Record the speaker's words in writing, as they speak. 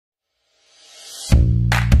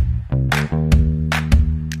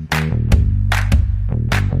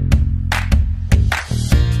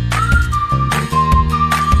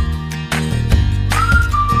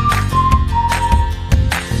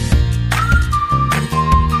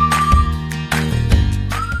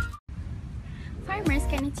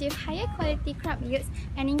achieve higher quality crop yields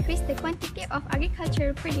and increase the quantity of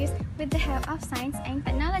agricultural produce with the help of science and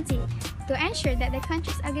technology. To ensure that the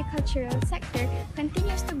country's agricultural sector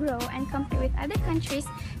continues to grow and compete with other countries,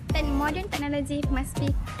 then modern technology must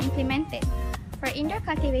be implemented. For indoor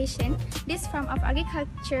cultivation, this form of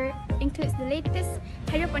agriculture includes the latest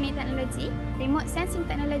hydroponic technology, remote sensing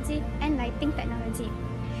technology, and lighting technology.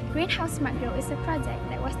 Greenhouse Smart Grow is a project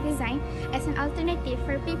that was designed as an alternative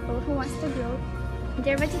for people who want to grow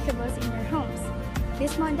their vegetables in their homes.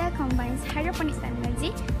 This model combines hydroponic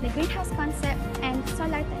technology, the greenhouse concept, and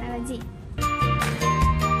solar technology.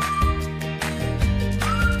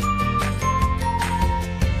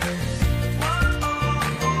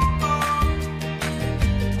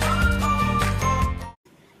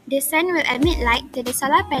 The sun will emit light to the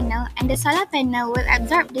solar panel, and the solar panel will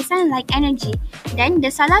absorb the sunlight energy. Then,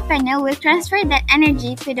 the solar panel will transfer that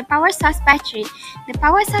energy to the power source battery. The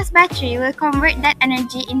power source battery will convert that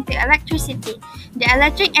energy into electricity. The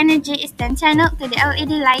electric energy is then channeled to the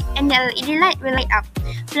LED light, and the LED light will light up.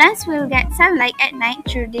 Plants will get sunlight at night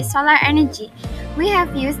through the solar energy. We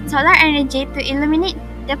have used solar energy to illuminate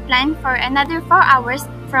the plant for another 4 hours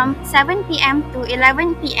from 7 p.m. to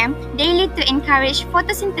 11 p.m. daily to encourage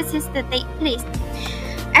photosynthesis to take place.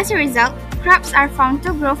 As a result, crops are found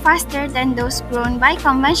to grow faster than those grown by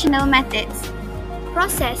conventional methods.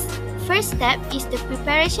 Process. First step is the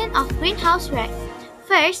preparation of greenhouse rack.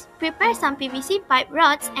 First, prepare some PVC pipe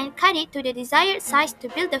rods and cut it to the desired size to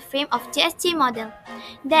build the frame of GSG model.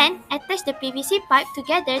 Then, attach the PVC pipe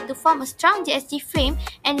together to form a strong GSG frame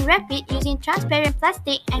and wrap it using transparent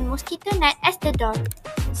plastic and mosquito net as the door.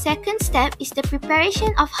 Second step is the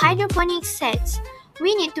preparation of hydroponic sets.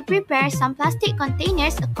 We need to prepare some plastic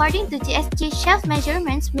containers according to GSG shelf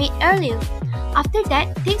measurements made earlier. After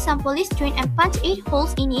that, take some polystyrene and punch 8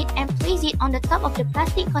 holes in it and place it on the top of the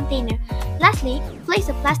plastic container. Lastly, place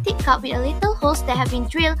a plastic cup with a little holes that have been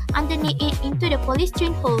drilled underneath it into the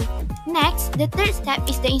polystyrene hole. Next, the third step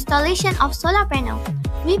is the installation of solar panel.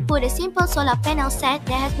 We put a simple solar panel set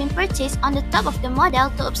that has been purchased on the top of the model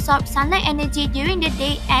to absorb sunlight energy during the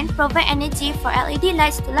day and provide energy for LED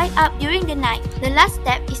lights to light up during the night. The last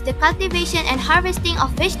step is the cultivation and harvesting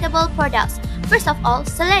of vegetable products. First of all,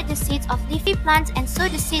 select the seeds of leafy plants and sow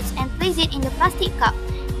the seeds and place it in the plastic cup.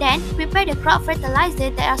 Then, prepare the crop fertilizer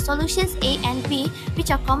that are solutions A and B, which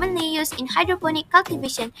are commonly used in hydroponic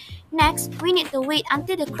cultivation. Next, we need to wait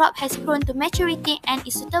until the crop has grown to maturity and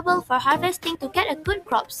is suitable for harvesting to get a good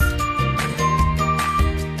crops.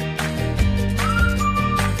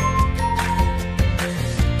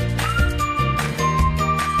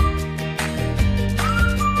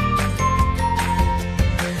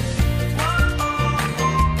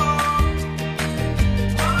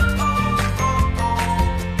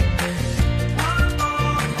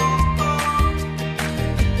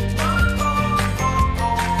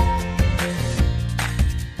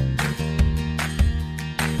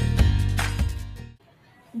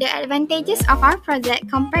 The advantages of our project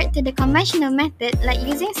compared to the conventional method like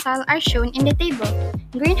using soil are shown in the table.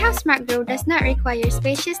 Greenhouse Smart Grow does not require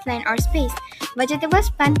spacious land or space. Vegetables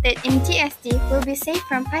planted in GSG will be safe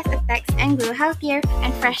from pest attacks and grow healthier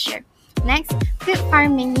and fresher. Next, field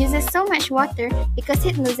farming uses so much water because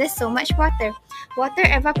it loses so much water. Water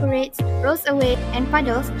evaporates, rolls away, and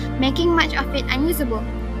puddles, making much of it unusable.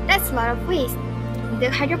 That's a lot of waste. The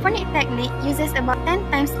hydroponic technique uses about 10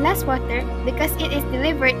 times less water because it is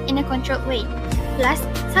delivered in a controlled way. Plus,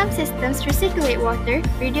 some systems recirculate water,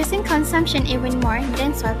 reducing consumption even more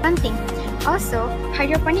than soil planting. Also,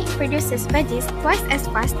 hydroponic produces veggies twice as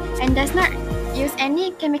fast and does not use any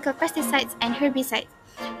chemical pesticides and herbicides.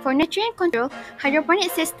 For nutrient control, hydroponic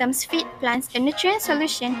systems feed plants a nutrient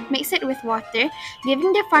solution mixed with water,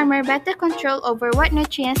 giving the farmer better control over what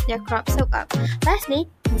nutrients their crops soak up. Lastly,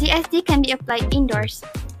 GSG can be applied indoors.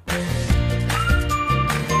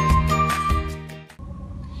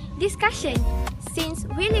 Discussion. Since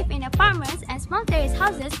we live in apartments and small terrace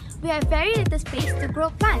houses, we have very little space to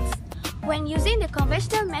grow plants. When using the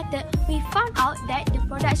conventional method, we found out that the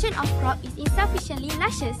production of crop is insufficiently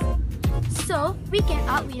luscious. So, we came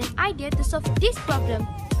up with an idea to solve this problem.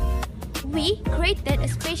 We created a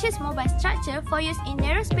spacious mobile structure for use in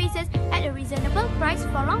narrow spaces at a reasonable price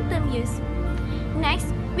for long-term use.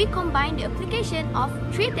 Next, we combine the application of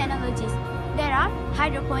 3 technologies. There are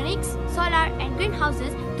hydroponics, solar, and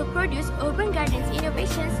greenhouses to produce urban gardens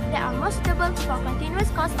innovations that are most suitable for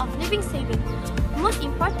continuous cost of living saving. Most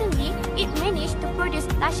importantly, it managed to produce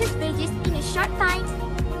luscious veggies in a short time.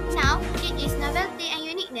 Now, it is novelty and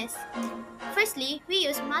uniqueness. Firstly, we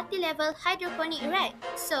use multi-level hydroponic rack,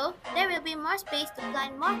 so there will be more space to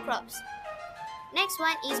plant more crops. Next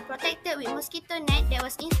one is protected with mosquito net that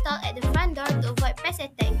was installed at the front door to avoid pest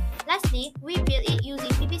attack. Lastly, we built it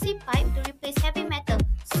using PVC pipe to replace heavy metal,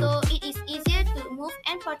 so it is easier to move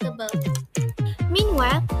and portable.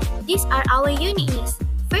 Meanwhile, these are our uniqueness.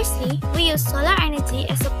 Firstly, we use solar energy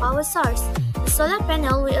as a power source. The solar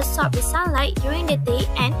panel will absorb the sunlight during the day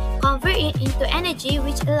and convert it into energy,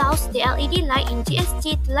 which allows the LED light in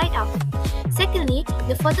GSG to light up. Secondly,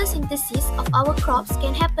 the photosynthesis of our crops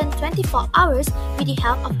can happen 24 hours with the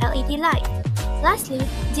help of LED light. Lastly,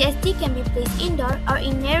 GSG can be placed indoor or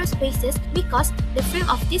in narrow spaces because the frame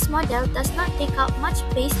of this model does not take up much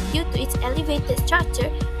space due to its elevated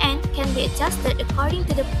structure and can be adjusted according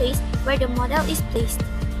to the place where the model is placed.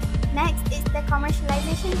 Next is the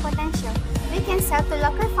commercialization potential. We can sell to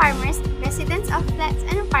local farmers, residents of flats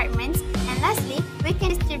and apartments, and lastly, we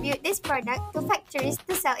can distribute this product to factories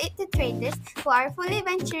to sell it to traders who are fully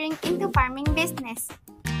venturing into farming business.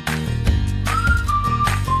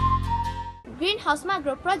 Greenhouse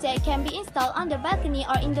macro project can be installed on the balcony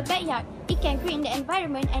or in the backyard. It can green the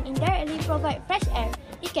environment and indirectly provide fresh air.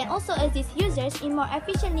 It can also assist users in more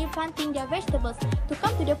efficiently planting their vegetables. To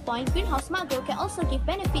come to the point, greenhouse macro can also give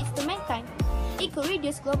benefits to mankind. It could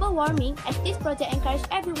reduce global warming as this project encourages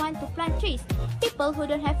everyone to plant trees. People who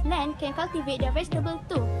don't have land can cultivate their vegetables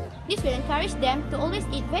too. This will encourage them to always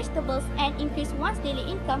eat vegetables and increase one's daily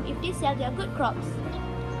income if they sell their good crops.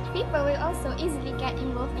 People will also easily get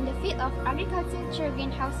involved in the field of agriculture through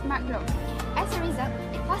greenhouse smart growth. As a result,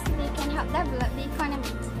 it possibly can help develop the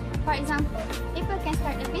economy. For example, people can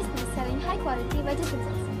start a business selling high-quality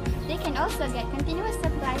vegetables. They can also get continuous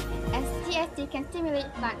supply as GSG can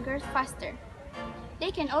stimulate plant growth faster.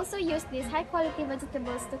 They can also use these high-quality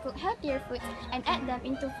vegetables to cook healthier foods and add them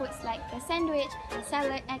into foods like a sandwich,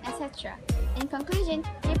 salad, and etc. In conclusion,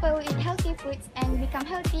 people will eat healthy foods and become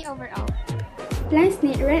healthy overall. Plants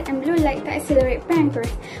need red and blue light to accelerate plant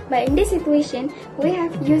growth, but in this situation, we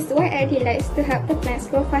have used white LED lights to help the plants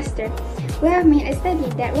grow faster. We have made a study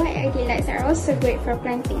that white LED lights are also great for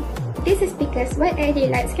planting. This is because white LED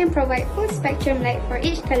lights can provide full spectrum light for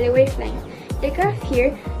each color wavelength. The graph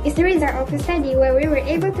here is the result of a study where we were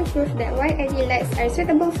able to prove that white LED lights are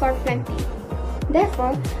suitable for planting.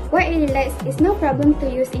 Therefore, white LED lights is no problem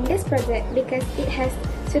to use in this project because it has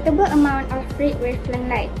suitable amount of red wavelength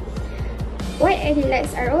light. White LED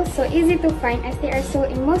lights are also easy to find as they are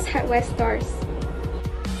sold in most hardware stores.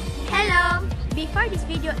 Hello! Before this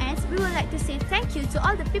video ends, we would like to say thank you to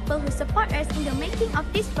all the people who support us in the making of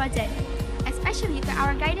this project, especially to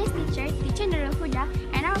our guidance teacher, Teacher Nurul Huda,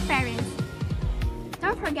 and our parents.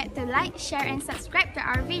 Don't forget to like, share, and subscribe to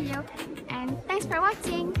our video. And thanks for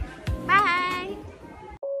watching. Bye!